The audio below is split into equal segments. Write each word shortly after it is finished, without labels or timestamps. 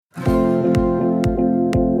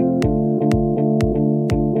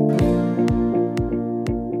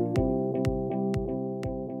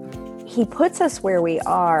He puts us where we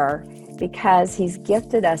are because he's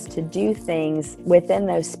gifted us to do things within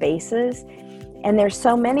those spaces. And there's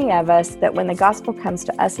so many of us that when the gospel comes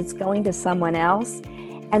to us, it's going to someone else.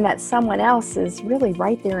 And that someone else is really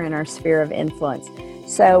right there in our sphere of influence.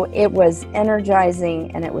 So it was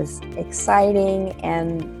energizing and it was exciting.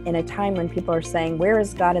 And in a time when people are saying, where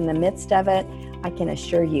is God in the midst of it? I can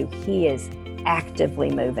assure you, he is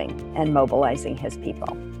actively moving and mobilizing his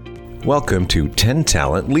people. Welcome to 10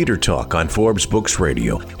 Talent Leader Talk on Forbes Books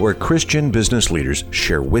Radio, where Christian business leaders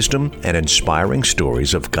share wisdom and inspiring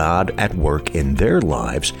stories of God at work in their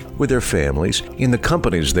lives, with their families, in the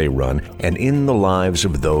companies they run, and in the lives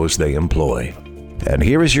of those they employ. And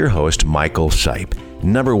here is your host, Michael Sipe,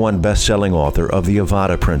 #1 best-selling author of The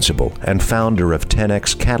Avada Principle and founder of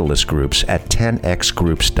 10X Catalyst Groups at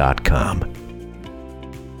 10xgroups.com.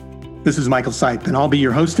 This is Michael Sipe, and I'll be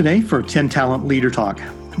your host today for 10 Talent Leader Talk.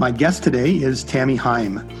 My guest today is Tammy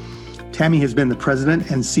Heim. Tammy has been the president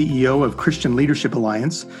and CEO of Christian Leadership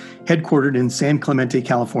Alliance, headquartered in San Clemente,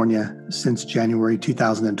 California, since January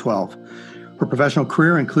 2012. Her professional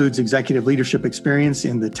career includes executive leadership experience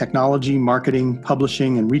in the technology, marketing,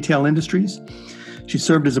 publishing, and retail industries. She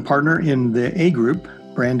served as a partner in the A Group,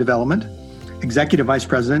 brand development, executive vice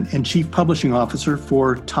president and chief publishing officer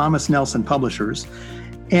for Thomas Nelson Publishers,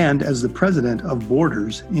 and as the president of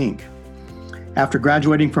Borders, Inc. After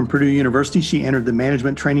graduating from Purdue University, she entered the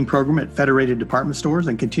management training program at Federated Department Stores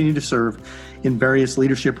and continued to serve in various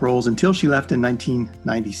leadership roles until she left in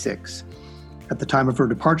 1996. At the time of her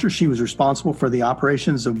departure, she was responsible for the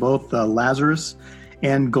operations of both the Lazarus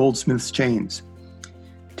and Goldsmiths chains.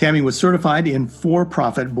 Tammy was certified in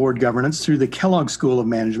for-profit board governance through the Kellogg School of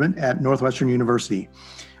Management at Northwestern University.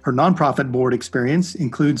 Her nonprofit board experience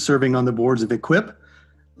includes serving on the boards of Equip,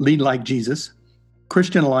 Lead Like Jesus,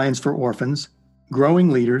 Christian Alliance for Orphans, Growing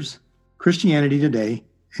Leaders, Christianity Today,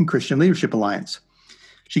 and Christian Leadership Alliance.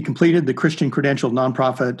 She completed the Christian Credentialed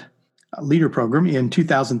Nonprofit Leader Program in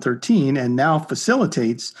 2013 and now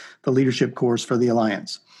facilitates the leadership course for the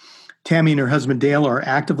Alliance. Tammy and her husband Dale are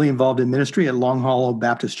actively involved in ministry at Long Hollow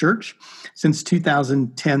Baptist Church. Since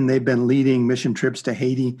 2010, they've been leading mission trips to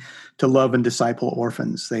Haiti to love and disciple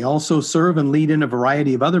orphans. They also serve and lead in a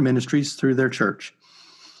variety of other ministries through their church.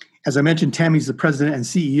 As I mentioned, Tammy's the president and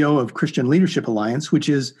CEO of Christian Leadership Alliance, which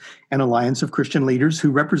is an alliance of Christian leaders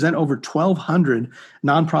who represent over 1,200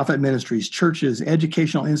 nonprofit ministries, churches,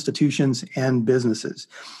 educational institutions, and businesses.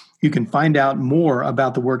 You can find out more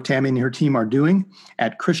about the work Tammy and her team are doing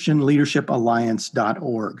at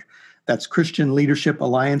christianleadershipalliance.org. That's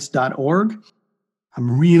christianleadershipalliance.org.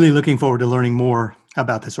 I'm really looking forward to learning more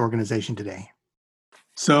about this organization today.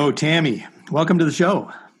 So, Tammy, welcome to the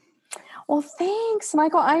show. Well, thanks,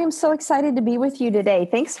 Michael. I am so excited to be with you today.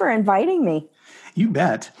 Thanks for inviting me. You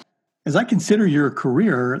bet. As I consider your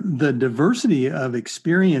career, the diversity of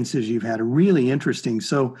experiences you've had are really interesting.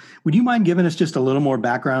 So would you mind giving us just a little more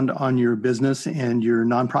background on your business and your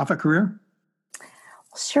nonprofit career?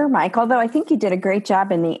 Sure, Mike, although I think you did a great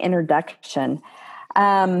job in the introduction.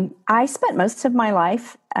 I spent most of my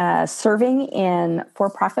life serving in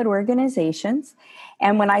for-profit organizations.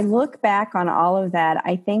 And when I look back on all of that,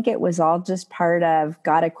 I think it was all just part of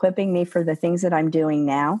God equipping me for the things that I'm doing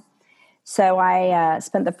now. So I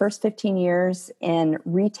spent the first 15 years in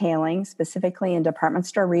retailing, specifically in department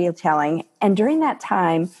store retailing. And during that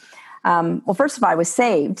time, first of all, I was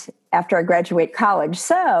saved after I graduated college.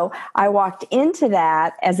 So I walked into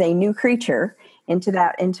that as a new creature,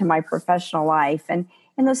 into my professional life. And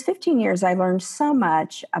in those 15 years, I learned so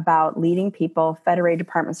much about leading people. Federated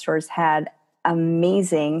Department Stores had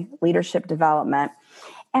amazing leadership development.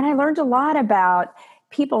 And I learned a lot about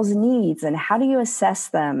people's needs and how do you assess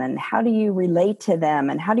them and how do you relate to them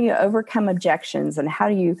and how do you overcome objections and how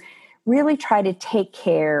do you really try to take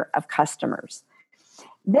care of customers.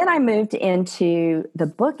 Then I moved into the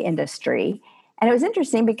book industry, and it was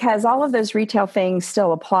interesting because all of those retail things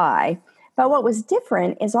still apply. But what was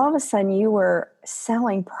different is all of a sudden you were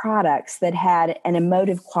selling products that had an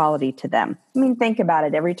emotive quality to them. I mean, think about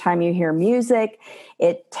it. Every time you hear music,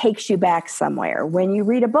 it takes you back somewhere. When you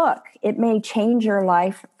read a book, it may change your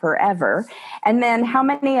life forever. And then how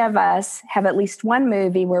many of us have at least one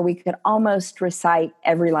movie where we could almost recite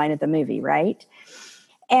every line of the movie, right?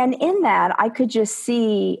 And in that, I could just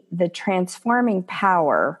see the transforming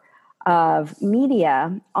power of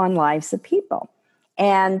media on lives of people.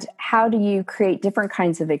 And how do you create different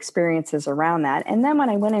kinds of experiences around that? And then when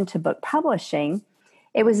I went into book publishing,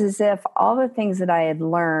 it was as if all the things that I had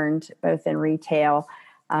learned, both in retail,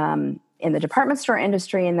 in the department store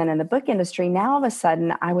industry, and then in the book industry, now all of a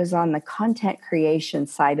sudden I was on the content creation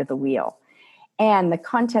side of the wheel. And the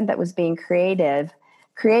content that was being created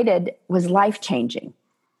created was life-changing.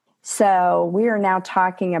 So we are now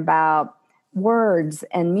talking about words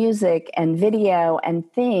and music and video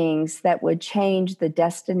and things that would change the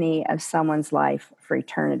destiny of someone's life for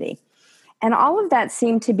eternity. And all of that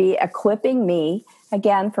seemed to be equipping me,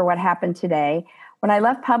 again, for what happened today. When I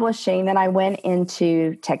left publishing, then I went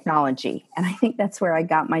into technology. And I think that's where I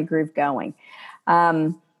got my groove going.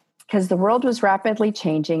 Because the world was rapidly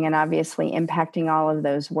changing and obviously impacting all of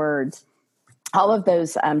those words, all of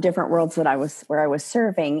those different worlds that I was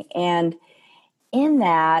serving. And in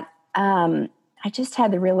that, I just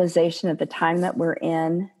had the realization at the time that we're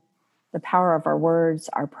in, the power of our words,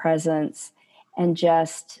 our presence, and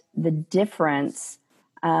just the difference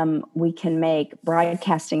we can make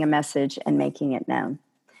broadcasting a message and making it known.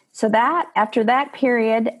 So that after that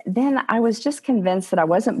period, then I was just convinced that I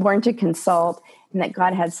wasn't born to consult and that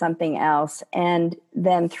God had something else. And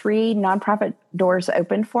then 3 nonprofit doors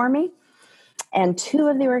opened for me. And 2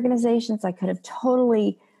 of the organizations I could have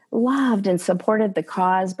totally loved and supported the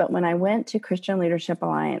cause. But when I went to Christian Leadership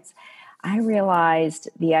Alliance, I realized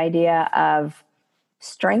the idea of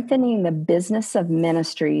strengthening the business of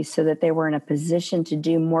ministry so that they were in a position to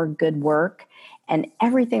do more good work. And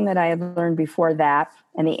everything that I had learned before that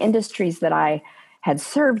and the industries that I had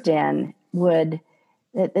served in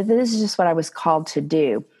this is just what I was called to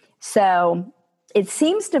do. So it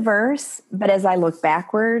seems diverse, but as I look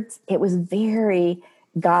backwards, it was very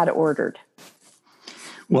God-ordered.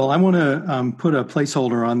 Well, I want to put a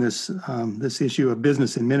placeholder on this issue of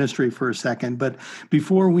business and ministry for a second. But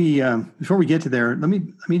before we get to there, let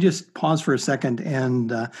me just pause for a second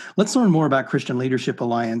and let's learn more about Christian Leadership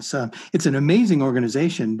Alliance. It's an amazing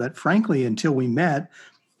organization, but frankly, until we met,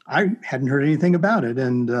 I hadn't heard anything about it,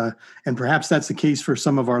 and perhaps that's the case for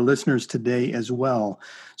some of our listeners today as well.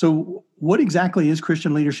 So, what exactly is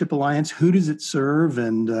Christian Leadership Alliance? Who does it serve,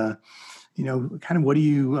 and kind of what do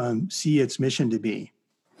you see its mission to be?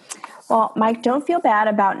 Well, Mike, don't feel bad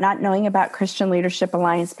about not knowing about Christian Leadership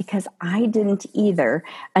Alliance because I didn't either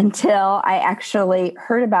until I actually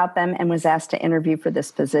heard about them and was asked to interview for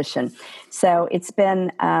this position. So it's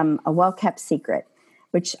been a well-kept secret,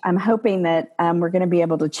 which I'm hoping that we're going to be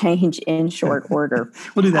able to change in short order.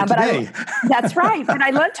 We'll do that today. That's right. But I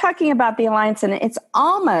love talking about the Alliance, and it's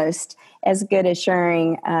almost as good as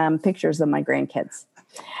sharing pictures of my grandkids.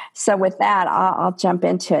 So with that, I'll jump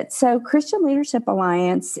into it. So Christian Leadership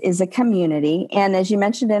Alliance is a community, and as you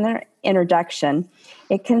mentioned in the introduction,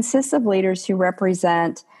 it consists of leaders who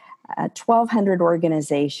represent 1,200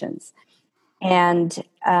 organizations. And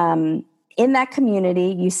in that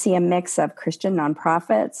community, you see a mix of Christian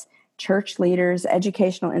nonprofits, church leaders,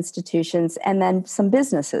 educational institutions, and then some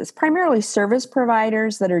businesses, primarily service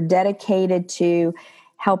providers that are dedicated to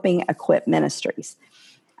helping equip ministries.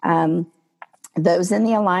 Those in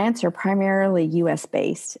the Alliance are primarily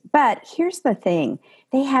U.S.-based. But here's the thing.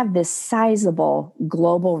 They have this sizable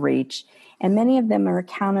global reach, and many of them are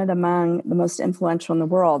counted among the most influential in the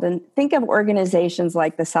world. And think of organizations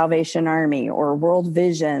like the Salvation Army or World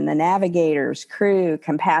Vision, the Navigators, Cru,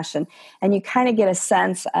 Compassion, and you kind of get a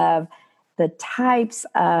sense of the types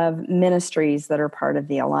of ministries that are part of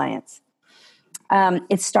the Alliance.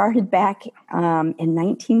 It started back in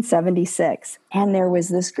 1976, and there was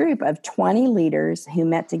this group of 20 leaders who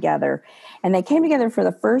met together, and they came together for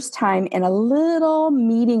the first time in a little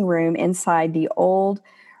meeting room inside the old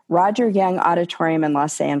Roger Young Auditorium in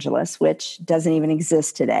Los Angeles, which doesn't even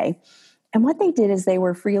exist today. And what they did is they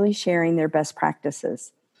were freely sharing their best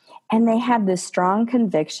practices, and they had this strong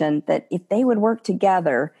conviction that if they would work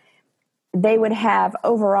together, they would have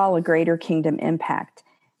overall a greater kingdom impact.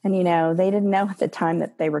 And, they didn't know at the time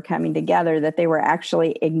that they were coming together that they were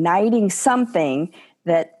actually igniting something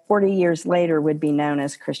that 40 years later would be known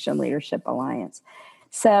as Christian Leadership Alliance.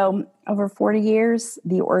 So over 40 years,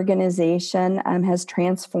 the organization has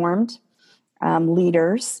transformed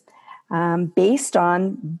leaders based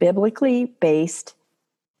on biblically based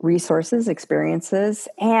resources, experiences,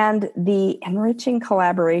 and the enriching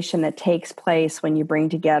collaboration that takes place when you bring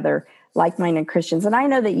together like-minded Christians. And I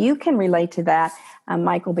know that you can relate to that,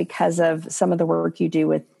 Michael, because of some of the work you do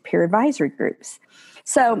with peer advisory groups.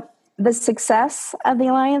 So the success of the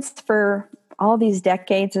Alliance for all these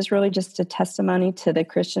decades is really just a testimony to the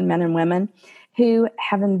Christian men and women who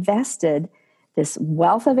have invested this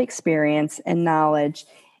wealth of experience and knowledge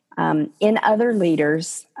in other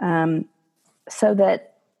leaders so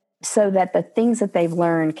that the things that they've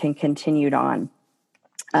learned can continue on.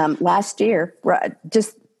 Last year,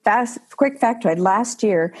 quick factoid, last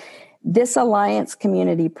year, this Alliance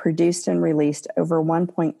community produced and released over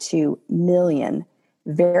 1.2 million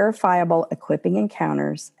verifiable equipping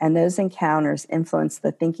encounters, and those encounters influence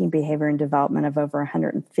the thinking, behavior, and development of over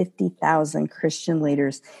 150,000 Christian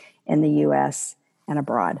leaders in the U.S. and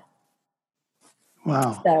abroad.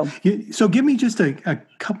 Wow. So give me just a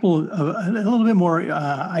little bit more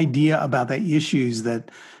idea about the issues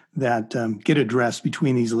that get addressed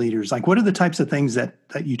between these leaders. Like, what are the types of things that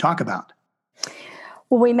you talk about?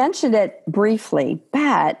 Well, we mentioned it briefly,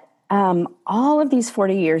 but all of these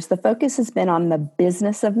 40 years, the focus has been on the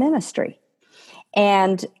business of ministry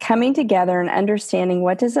and coming together and understanding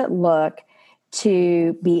what does it look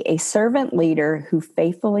to be a servant leader who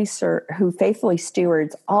faithfully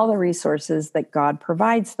stewards all the resources that God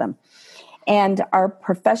provides them. And our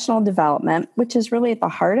professional development, which is really at the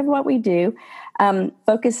heart of what we do,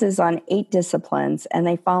 focuses on 8 disciplines, and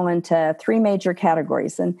they fall into 3 major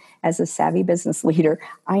categories. And as a savvy business leader,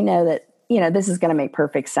 I know that this is going to make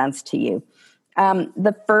perfect sense to you.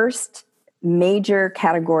 The first major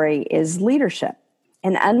category is leadership.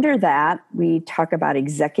 And under that, we talk about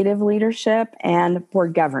executive leadership and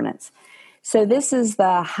board governance. So this is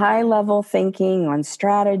the high-level thinking on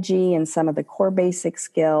strategy and some of the core basic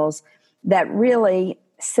skills that really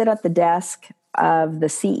sit at the desk of the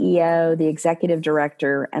CEO, the executive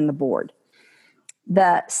director, and the board.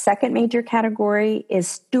 The second major category is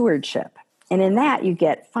stewardship. And in that, you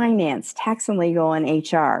get finance, tax and legal, and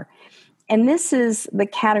HR. And this is the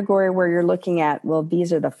category where you're looking at, well,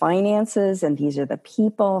 these are the finances and these are the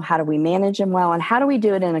people. How do we manage them well? And how do we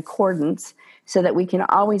do it in accordance so that we can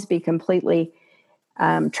always be completely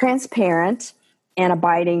transparent and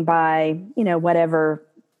abiding by, whatever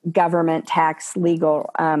government, tax, legal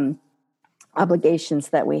obligations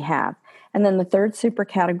that we have. And then the third super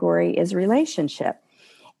category is relationship.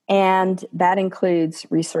 And that includes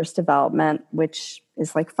resource development, which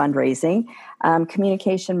is like fundraising,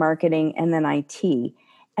 communication, marketing, and then IT.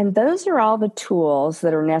 And those are all the tools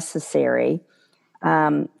that are necessary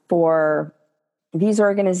for these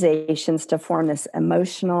organizations to form this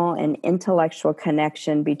emotional and intellectual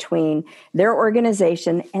connection between their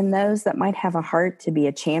organization and those that might have a heart to be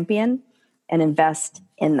a champion and invest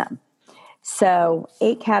in them. So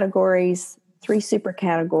 8 categories, 3 super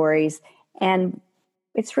categories, and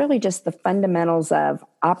it's really just the fundamentals of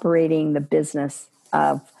operating the business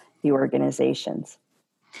of the organizations.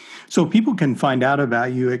 So people can find out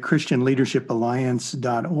about you at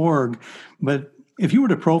christianleadershipalliance.org, but if you were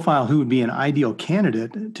to profile who would be an ideal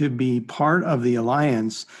candidate to be part of the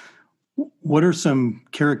alliance, what are some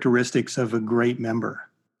characteristics of a great member?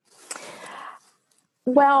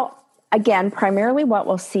 Well, again, primarily what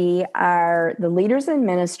we'll see are the leaders in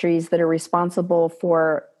ministries that are responsible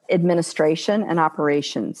for administration and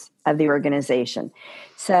operations of the organization.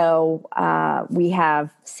 So we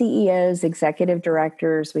have CEOs, executive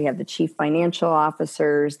directors, we have the chief financial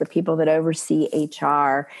officers, the people that oversee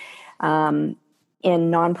HR.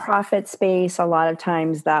 In nonprofit space, a lot of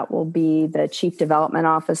times that will be the chief development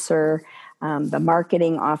officer, the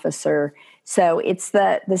marketing officer. So it's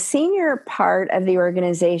the senior part of the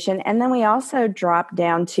organization. And then we also drop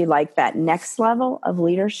down to like that next level of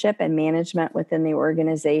leadership and management within the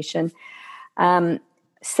organization.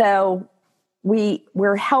 So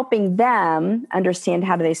we're helping them understand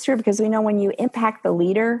how do they serve, because we know when you impact the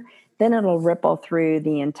leader, then it'll ripple through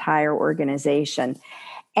the entire organization.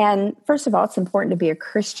 And first of all, it's important to be a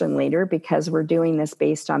Christian leader because we're doing this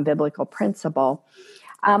based on biblical principle.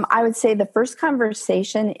 I would say the first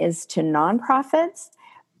conversation is to nonprofits,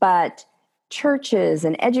 but churches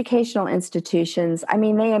and educational institutions,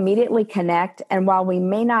 they immediately connect. And while we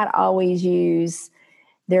may not always use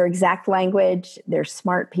their exact language, they're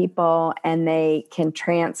smart people and they can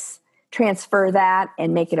transfer that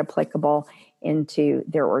and make it applicable into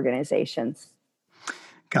their organizations.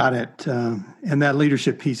 Got it. And that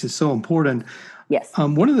leadership piece is so important. Yes.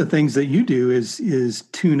 One of the things that you do is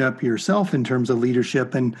tune up yourself in terms of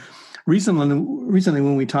leadership. And recently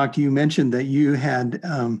when we talked, you mentioned that you had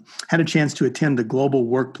a chance to attend the Global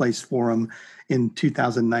Workplace Forum in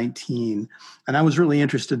 2019. And I was really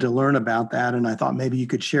interested to learn about that. And I thought maybe you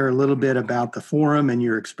could share a little bit about the forum and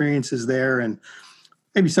your experiences there and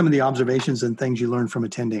maybe some of the observations and things you learned from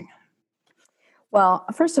attending. Well,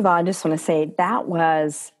 first of all, I just want to say that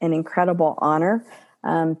was an incredible honor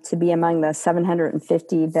to be among the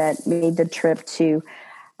 750 that made the trip to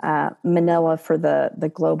Manila for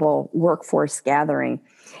the global workforce gathering.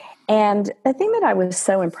 And the thing that I was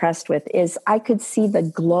so impressed with is I could see the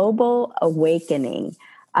global awakening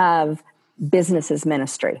of business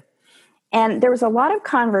ministry. And there was a lot of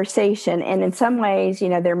conversation, and in some ways,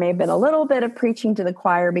 there may have been a little bit of preaching to the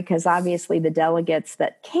choir because obviously the delegates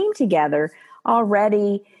that came together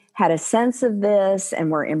already had a sense of this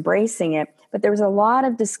and were embracing it. But there was a lot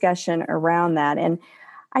of discussion around that. And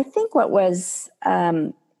I think what was,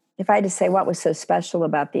 if I had to say what was so special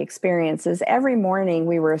about the experience, is every morning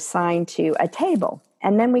we were assigned to a table.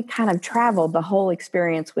 And then we kind of traveled the whole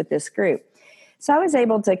experience with this group. So I was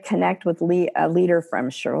able to connect with a leader from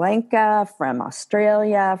Sri Lanka, from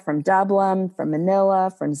Australia, from Dublin, from Manila,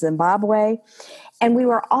 from Zimbabwe. And we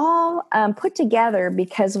were all put together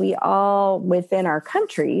because we all, within our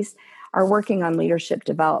countries, are working on leadership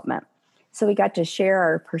development. So we got to share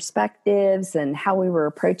our perspectives and how we were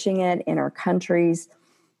approaching it in our countries,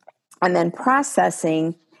 and then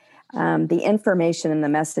processing the information and the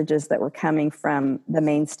messages that were coming from the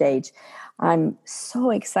main stage. I'm so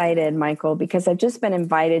excited, Michael, because I've just been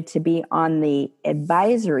invited to be on the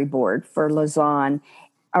advisory board for Lausanne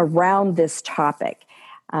around this topic.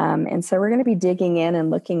 And so we're going to be digging in and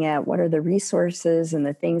looking at what are the resources and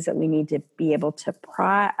the things that we need to be able to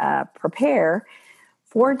prepare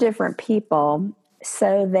for different people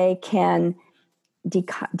so they can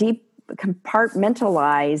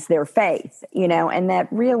compartmentalize their faith, and that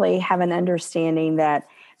really have an understanding that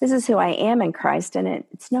this is who I am in Christ, and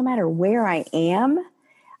it's no matter where I am,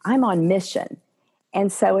 I'm on mission.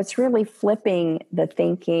 And so it's really flipping the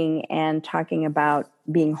thinking and talking about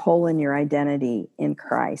being whole in your identity in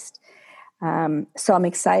Christ. So I'm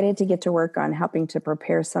excited to get to work on helping to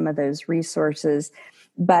prepare some of those resources.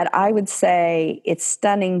 But I would say it's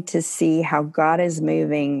stunning to see how God is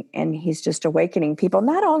moving, and he's just awakening people,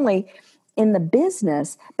 not only in the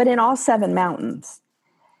business, but in all 7 mountains.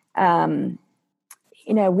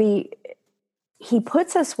 He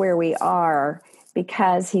puts us where we are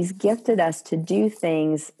because he's gifted us to do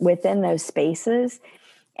things within those spaces.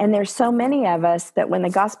 And there's so many of us that when the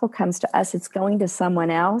gospel comes to us, it's going to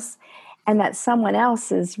someone else. And that someone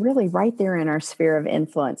else is really right there in our sphere of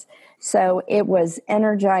influence. So it was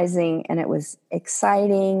energizing and it was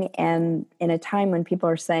exciting. And in a time when people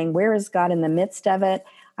are saying, where is God in the midst of it?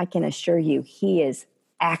 I can assure you, he is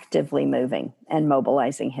actively moving and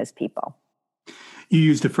mobilizing his people. You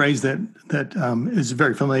used a phrase that is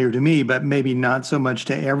very familiar to me, but maybe not so much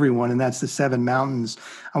to everyone, and that's the 7 mountains.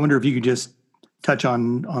 I wonder if you could just touch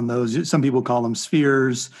on those. Some people call them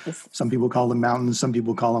spheres. Some people call them mountains. Some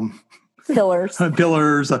people call them pillars. But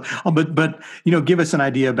give us an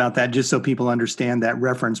idea about that, just so people understand that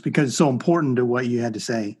reference, because it's so important to what you had to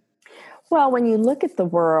say. Well, when you look at the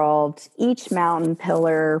world, each mountain,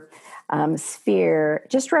 pillar, sphere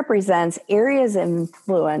just represents areas of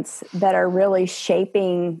influence that are really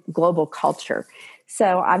shaping global culture.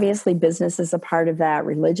 So obviously business is a part of that.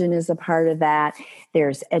 Religion is a part of that.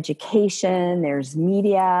 There's education, there's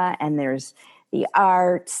media, and there's the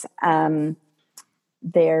arts. I'm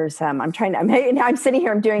sitting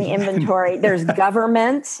here, I'm doing inventory. There's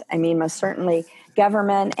government. Most certainly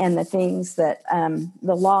government and the things that,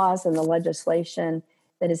 the laws and the legislation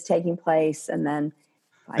that is taking place. And then,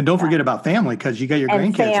 and don't forget about family, because you got your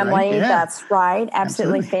grandkids, family, right? Yeah. That's right.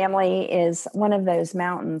 Absolutely. Family is one of those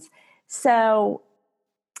mountains. So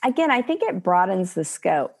again, I think it broadens the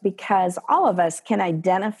scope because all of us can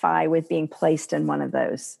identify with being placed in one of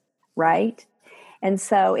those, right? And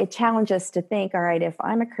so it challenges us to think, all right, if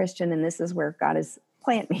I'm a Christian and this is where God has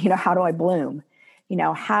planted me, how do I bloom?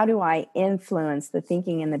 How do I influence the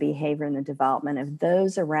thinking and the behavior and the development of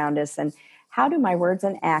those around us? And how do my words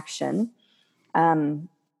and action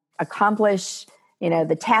accomplish,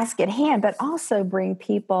 the task at hand, but also bring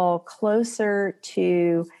people closer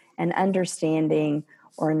to an understanding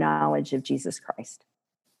or knowledge of Jesus Christ?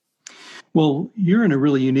 Well, you're in a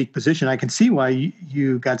really unique position. I can see why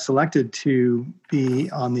you got selected to be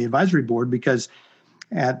on the advisory board, because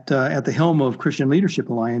at the helm of Christian Leadership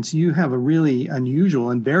Alliance, you have a really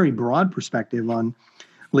unusual and very broad perspective on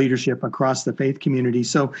leadership across the faith community.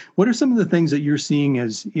 So what are some of the things that you're seeing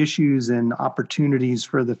as issues and opportunities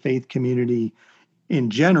for the faith community in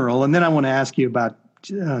general? And then I want to ask you about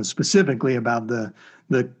specifically about the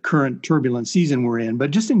current turbulent season we're in.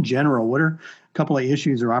 But just in general, what are a couple of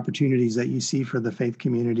issues or opportunities that you see for the faith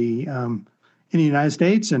community in the United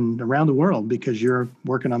States and around the world, because you're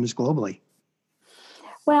working on this globally?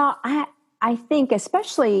 Well, I think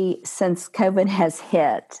especially since COVID has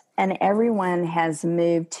hit and everyone has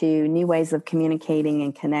moved to new ways of communicating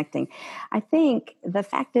and connecting, I think the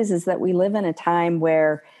fact is that we live in a time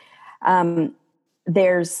where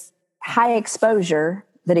there's high exposure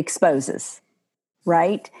that exposes,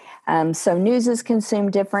 right? So news is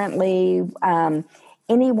consumed differently.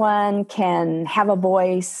 Anyone can have a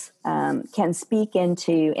voice, can speak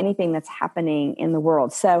into anything that's happening in the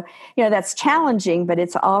world. So, that's challenging, but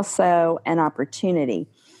it's also an opportunity.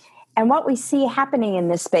 And what we see happening in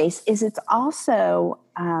this space is it's also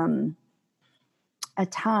a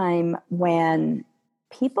time when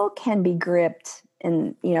people can be gripped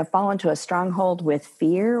and, fall into a stronghold with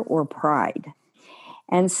fear or pride.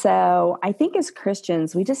 And so I think as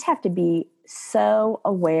Christians, we just have to be so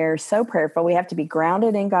aware, so prayerful. We have to be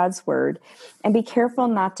grounded in God's word and be careful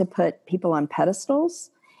not to put people on pedestals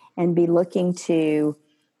and be looking to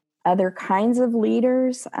other kinds of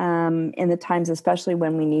leaders in the times, especially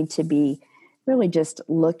when we need to be really just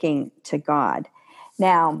looking to God.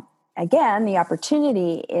 Now, again, the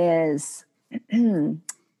opportunity is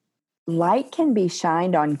light can be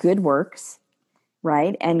shined on good works,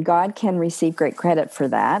 right? And God can receive great credit for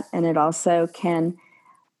that. And it also can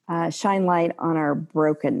shine light on our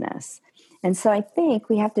brokenness. And so I think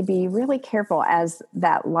we have to be really careful as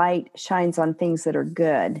that light shines on things that are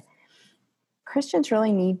good. Christians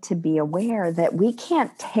really need to be aware that we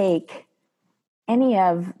can't take any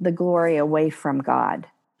of the glory away from God.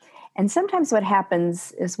 And sometimes what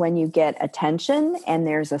happens is when you get attention and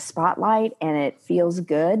there's a spotlight and it feels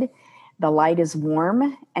good, the light is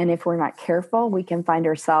warm. And if we're not careful, we can find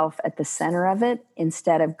ourselves at the center of it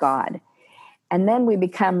instead of God. And then we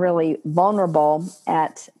become really vulnerable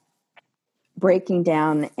at breaking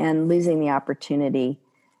down and losing the opportunity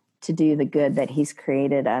to do the good that He's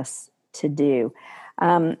created us to do.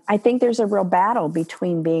 I think there's a real battle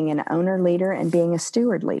between being an owner leader and being a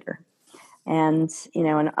steward leader. And,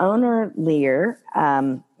 an owner leader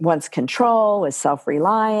wants control, is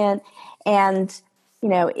self-reliant, and,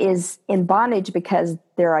 is in bondage because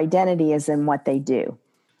their identity is in what they do.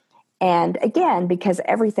 And again, because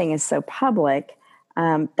everything is so public,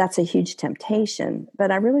 that's a huge temptation.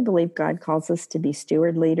 But I really believe God calls us to be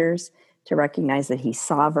steward leaders, to recognize that He's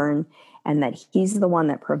sovereign and that He's the one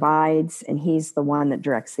that provides and He's the one that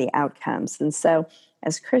directs the outcomes. And so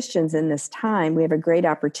as Christians in this time, we have a great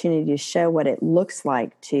opportunity to show what it looks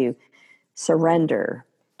like to surrender,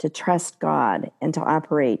 to trust God, and to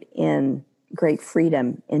operate in great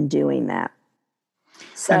freedom in doing that.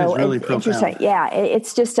 So that is really profound. Yeah,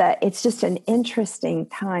 it's just an interesting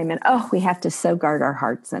time, and we have to so guard our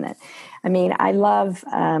hearts in it. I mean, I love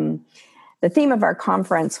the theme of our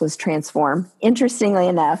conference was transform. Interestingly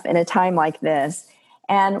enough, in a time like this,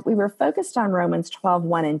 and we were focused on Romans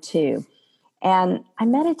 12:1 and 2, and I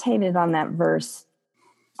meditated on that verse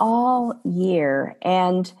all year,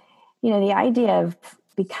 and the idea of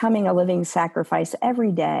becoming a living sacrifice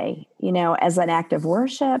every day, as an act of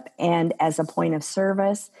worship and as a point of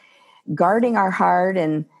service, guarding our heart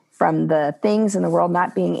and from the things in the world,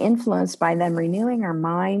 not being influenced by them, renewing our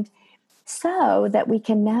mind so that we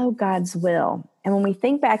can know God's will. And when we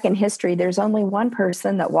think back in history, there's only one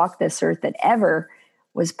person that walked this earth that ever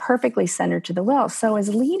was perfectly centered to the will. So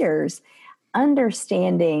as leaders,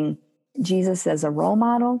 understanding Jesus as a role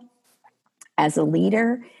model, as a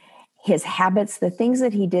leader, His habits, the things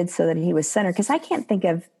that He did so that He was centered. Because I can't think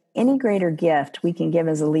of any greater gift we can give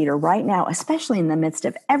as a leader right now, especially in the midst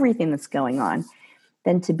of everything that's going on,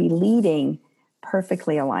 than to be leading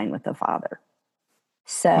perfectly aligned with the Father.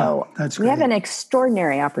 So we have an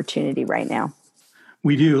extraordinary opportunity right now.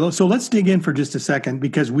 We do. So let's dig in for just a second,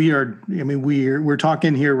 because we're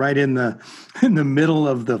talking here right in the middle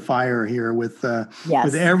of the fire here with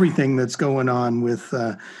everything that's going on with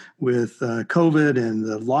COVID and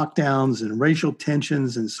the lockdowns and racial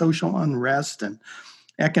tensions and social unrest and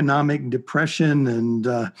economic depression. And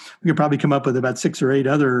we could probably come up with about 6 or 8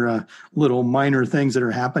 other little minor things that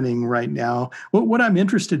are happening right now. What I'm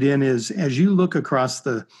interested in is, as you look across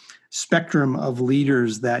the spectrum of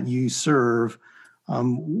leaders that you serve,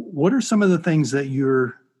 what are some of the things that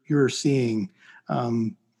you're seeing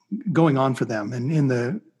going on for them and in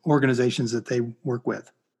the organizations that they work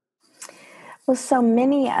with? Well, so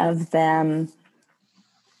many of them,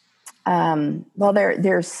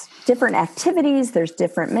 there's different activities, there's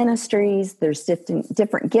different ministries, there's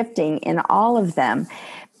different gifting in all of them.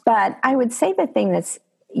 But I would say the thing that's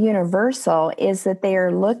universal is that they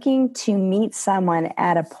are looking to meet someone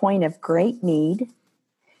at a point of great need,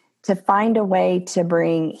 to find a way to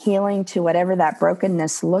bring healing to whatever that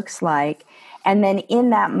brokenness looks like, and then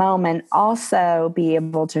in that moment also be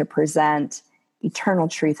able to present eternal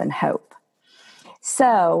truth and hope.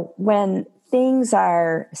 So when things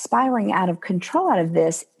are spiraling out of control out of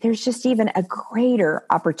this, there's just even a greater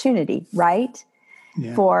opportunity, right?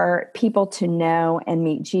 Yeah. For people to know and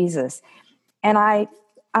meet Jesus. And I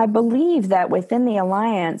believe that within the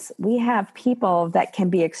Alliance, we have people that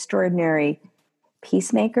can be extraordinary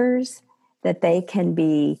peacemakers, that they can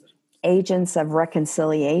be agents of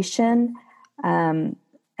reconciliation, and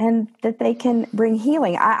that they can bring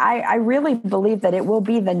healing. I really believe that it will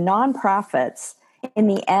be the nonprofits in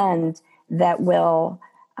the end that will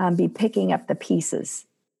be picking up the pieces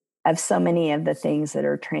of so many of the things that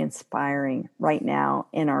are transpiring right now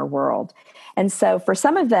in our world. And so for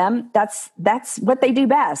some of them, that's what they do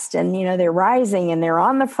best. And, they're rising and they're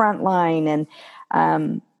on the front line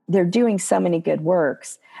and they're doing so many good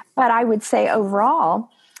works. But I would say overall,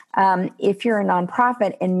 if you're a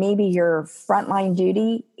nonprofit and maybe your frontline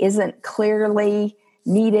duty isn't clearly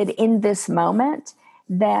needed in this moment,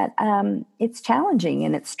 that it's challenging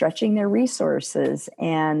and it's stretching their resources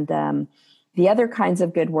and the other kinds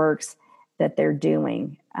of good works that they're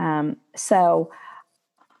doing. So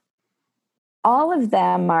all of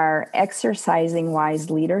them are exercising wise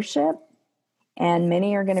leadership, and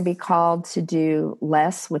many are going to be called to do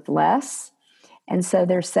less with less. And so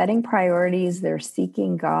they're setting priorities, they're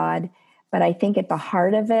seeking God. But I think at the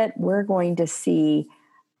heart of it, we're going to see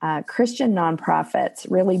Christian nonprofits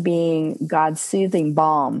really being God's soothing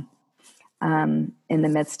balm in the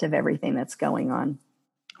midst of everything that's going on.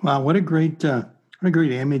 Wow, what a great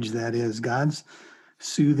image that is, God's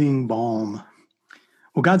soothing balm.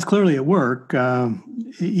 Well, God's clearly at work,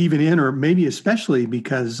 even in, or maybe especially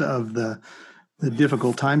because of the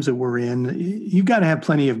difficult times that we're in. You've got to have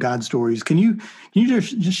plenty of God stories. Can you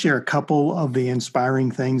just share a couple of the inspiring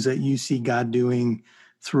things that you see God doing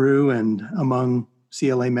through and among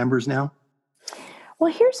CLA members now?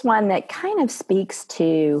 Well, here's one that kind of speaks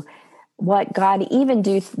to what God even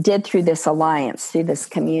did through this alliance, through this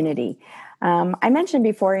community. I mentioned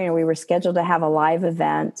before, we were scheduled to have a live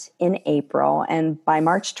event in April, and by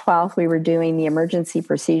March 12th, we were doing the emergency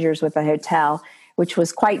procedures with the hotel, which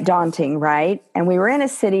was quite daunting, right? And we were in a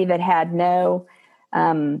city that had no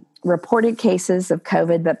reported cases of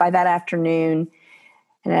COVID, but by that afternoon,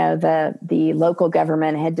 the local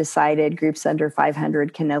government had decided groups under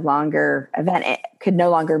 500 could no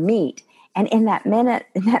longer meet. And in that minute,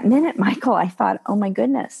 Michael, I thought, oh my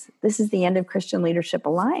goodness, this is the end of Christian Leadership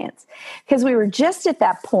Alliance. Because we were just at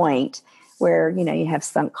that point where, you have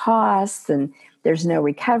sunk costs and there's no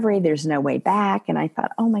recovery, there's no way back. And I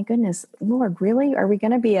thought, oh my goodness, Lord, really? Are we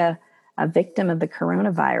going to be a victim of the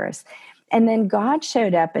coronavirus? And then God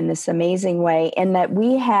showed up in this amazing way in that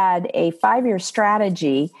we had a 5-year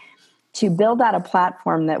strategy to build out a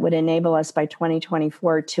platform that would enable us by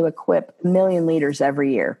 2024 to equip 1 million leaders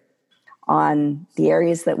every year on the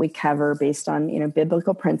areas that we cover based on,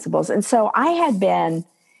 biblical principles. And so I had been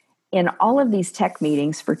in all of these tech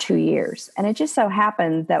meetings for 2 years. And it just so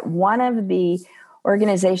happened that one of the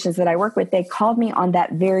organizations that I work with, they called me on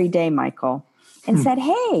that very day, Michael, and said,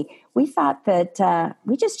 hey, we thought that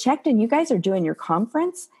we just checked in. You guys are doing your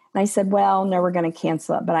conference? And I said, well, no, we're going to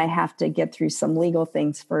cancel it, but I have to get through some legal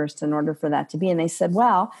things first in order for that to be. And they said,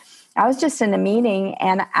 well, I was just in a meeting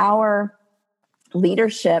and our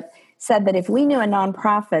leadership said that if we knew a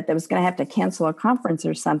nonprofit that was going to have to cancel a conference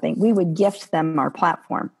or something, we would gift them our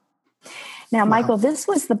platform. Now, Michael, this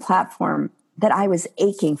was the platform that I was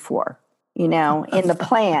aching for, in the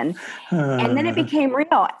plan. And then it became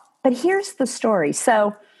real. But here's the story.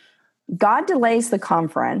 So God delays the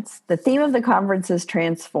conference. The theme of the conference is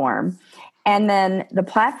transform. And then the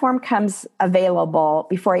platform comes available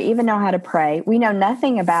before I even know how to pray. We know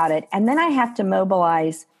nothing about it. And then I have to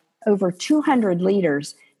mobilize over 200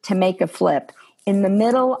 leaders to make a flip in the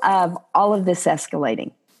middle of all of this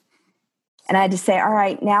escalating. And I had to say, all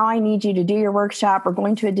right, now I need you to do your workshop. We're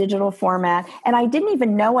going to a digital format. And I didn't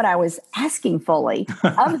even know what I was asking fully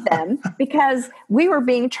of them because we were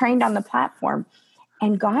being trained on the platform.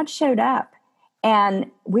 And God showed up and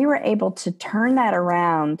we were able to turn that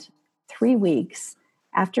around 3 weeks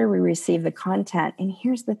after we received the content. And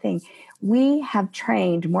here's the thing. We have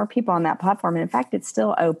trained more people on that platform. And in fact, it's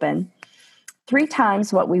still open 3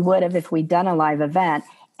 times what we would have if we'd done a live event.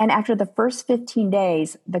 And after the first 15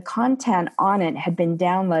 days, the content on it had been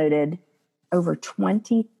downloaded over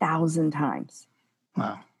 20,000 times.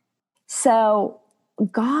 Wow. So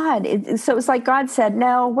it's like God said,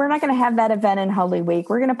 no, we're not going to have that event in Holy Week.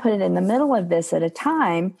 We're going to put it in the middle of this at a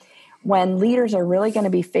time when leaders are really going to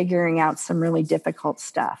be figuring out some really difficult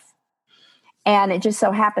stuff. And it just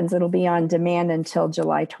so happens it'll be on demand until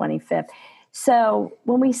July 25th. So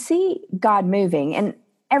when we see God moving, and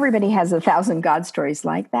everybody has 1,000 God stories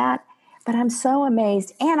like that, but I'm so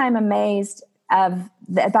amazed, and I'm amazed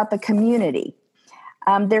about the community.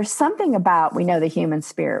 There's something about, we know the human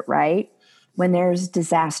spirit, right? When there's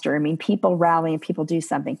disaster, people rally and people do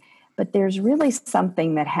something, but there's really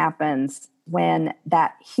something that happens when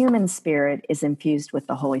that human spirit is infused with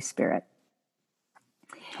the Holy Spirit.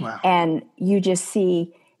 Wow. And you just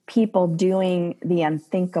see people doing the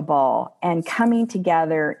unthinkable and coming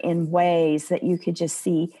together in ways that you could just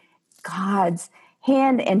see God's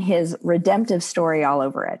hand and his redemptive story all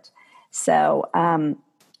over it. So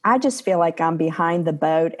I just feel like I'm behind the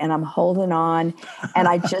boat and I'm holding on. And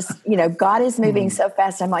I just, God is moving so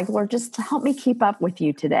fast. I'm like, Lord, just help me keep up with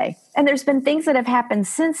you today. And there's been things that have happened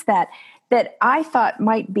since that I thought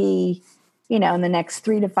might be, in the next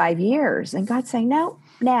 3 to 5 years. And God's saying, no,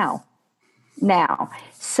 now.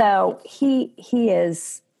 So he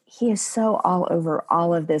is so all over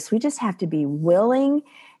all of this. We just have to be willing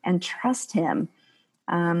and trust him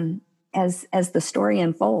as the story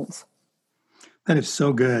unfolds. That is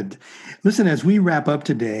so good. Listen, as we wrap up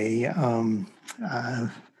today, I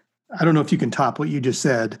don't know if you can top what you just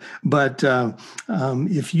said, but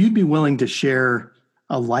if you'd be willing to share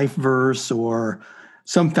a life verse or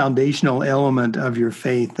some foundational element of your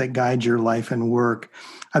faith that guides your life and work,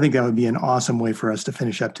 I think that would be an awesome way for us to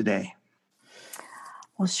finish up today.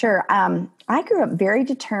 Well, sure. I grew up very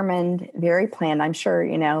determined, very planned. I'm sure,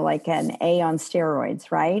 like an A on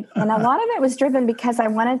steroids, right? And a lot of it was driven because I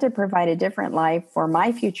wanted to provide a different life for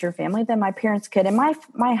my future family than my parents could. And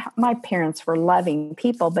my parents were loving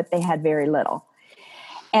people, but they had very little.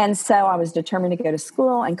 And so I was determined to go to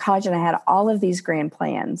school and college, and I had all of these grand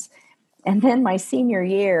plans. And then my senior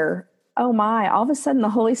year, all of a sudden the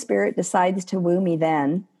Holy Spirit decides to woo me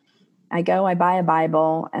then. I buy a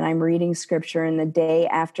Bible, and I'm reading scripture. And the day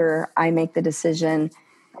after I make the decision,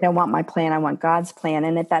 I don't want my plan, I want God's plan.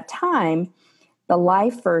 And at that time, the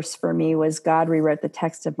life verse for me was God rewrote the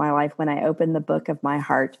text of my life when I opened the book of my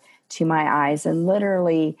heart to my eyes. And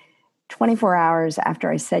literally 24 hours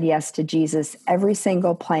after I said yes to Jesus, every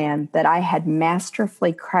single plan that I had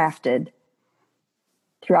masterfully crafted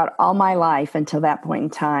throughout all my life until that point in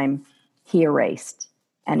time, he erased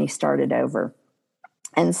and he started over.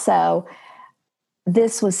 And so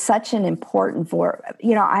this was such an important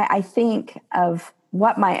I think of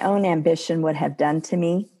what my own ambition would have done to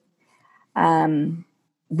me, that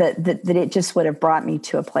it just would have brought me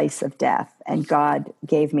to a place of death, and God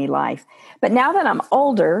gave me life. But now that I'm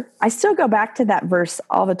older, I still go back to that verse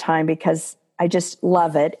all the time because I just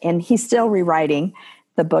love it. And he's still rewriting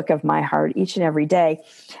the book of my heart each and every day.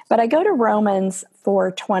 But I go to Romans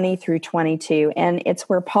 4:20 through 22, and it's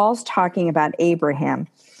where Paul's talking about Abraham.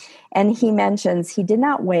 And he mentions he did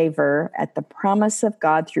not waver at the promise of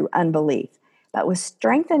God through unbelief, but was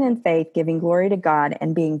strengthened in faith, giving glory to God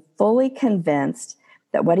and being fully convinced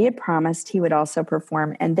that what he had promised he would also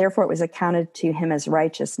perform, and therefore it was accounted to him as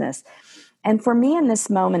righteousness. And for me in this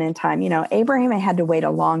moment in time, Abraham had to wait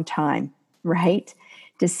a long time, right,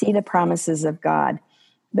 to see the promises of God.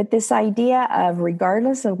 But this idea of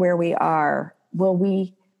regardless of where we are, will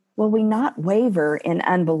we not waver in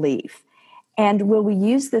unbelief? And will we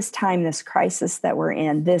use this time, this crisis that we're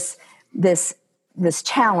in, this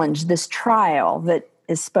challenge, this trial that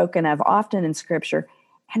is spoken of often in Scripture,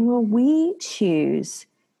 and will we choose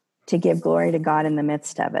to give glory to God in the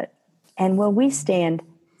midst of it? And will we stand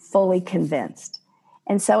fully convinced?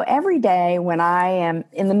 And so every day when I am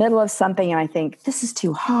in the middle of something and I think, this is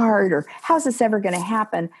too hard, or how's this ever going to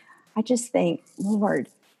happen? I just think, Lord,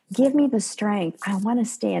 give me the strength. I want to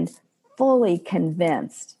stand fully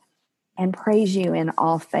convinced and praise you in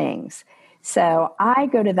all things. So I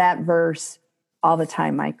go to that verse all the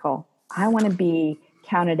time, Michael. I want to be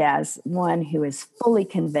counted as one who is fully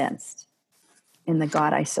convinced in the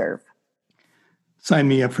God I serve. Sign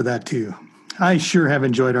me up for that too. I sure have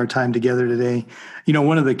enjoyed our time together today.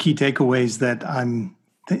 One of the key takeaways that I'm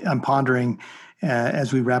pondering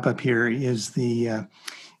as we wrap up here is the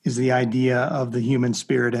idea of the human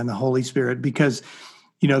spirit and the Holy Spirit, because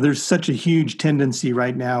there's such a huge tendency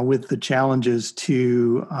right now with the challenges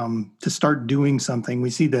to start doing something. We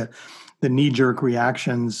see the knee-jerk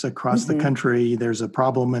reactions across the country. There's a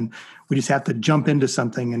problem, and we just have to jump into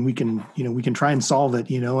something, and we can try and solve it.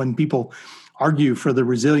 And people argue for the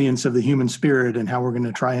resilience of the human spirit and how we're going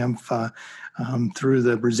to triumph through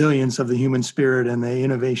the resilience of the human spirit and the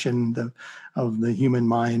innovation of the human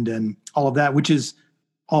mind and all of that, which is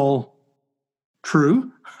all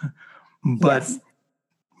true, but Yes.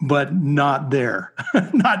 but not there,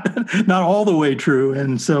 not all the way true.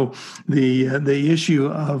 And so the issue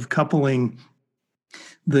of coupling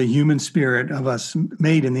the human spirit of us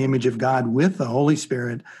made in the image of God with the Holy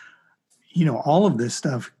Spirit, all of this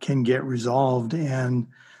stuff can get resolved. And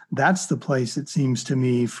that's the place, it seems to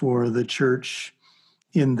me, for the church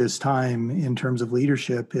in this time in terms of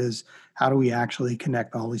leadership, is how do we actually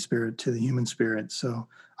connect the Holy Spirit to the human spirit? So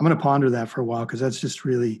I'm going to ponder that for a while, because that's just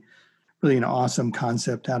really an awesome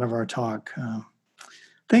concept out of our talk.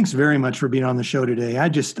 Thanks very much for being on the show today.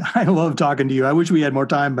 I love talking to you. I wish we had more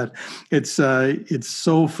time, but it's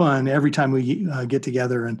so fun every time we get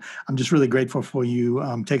together, and I'm just really grateful for you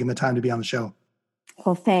taking the time to be on the show.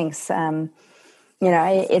 Well, thanks.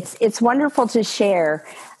 It's wonderful to share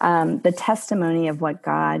the testimony of what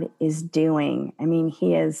God is doing. I mean,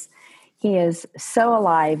 He is so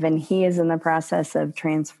alive, and He is in the process of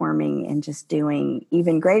transforming and just doing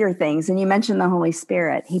even greater things. And you mentioned the Holy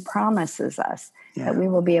Spirit. He promises us that we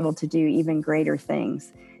will be able to do even greater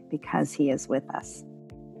things because He is with us.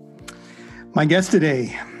 My guest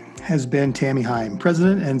today has been Tammy Heim,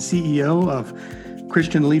 President and CEO of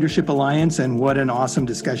Christian Leadership Alliance, and what an awesome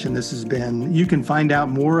discussion this has been. You can find out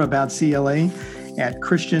more about CLA at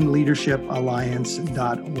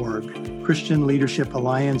christianleadershipalliance.org.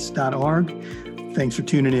 christianleadershipalliance.org. Thanks for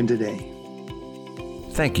tuning in today.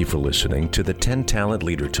 Thank you for listening to the 10 Talent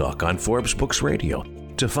Leader Talk on Forbes Books Radio.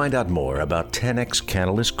 To find out more about 10X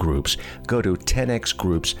Catalyst Groups, go to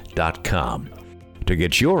 10xgroups.com. To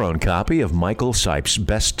get your own copy of Michael Sipe's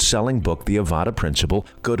best-selling book, The Avada Principle,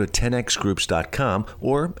 go to 10xgroups.com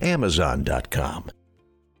or amazon.com.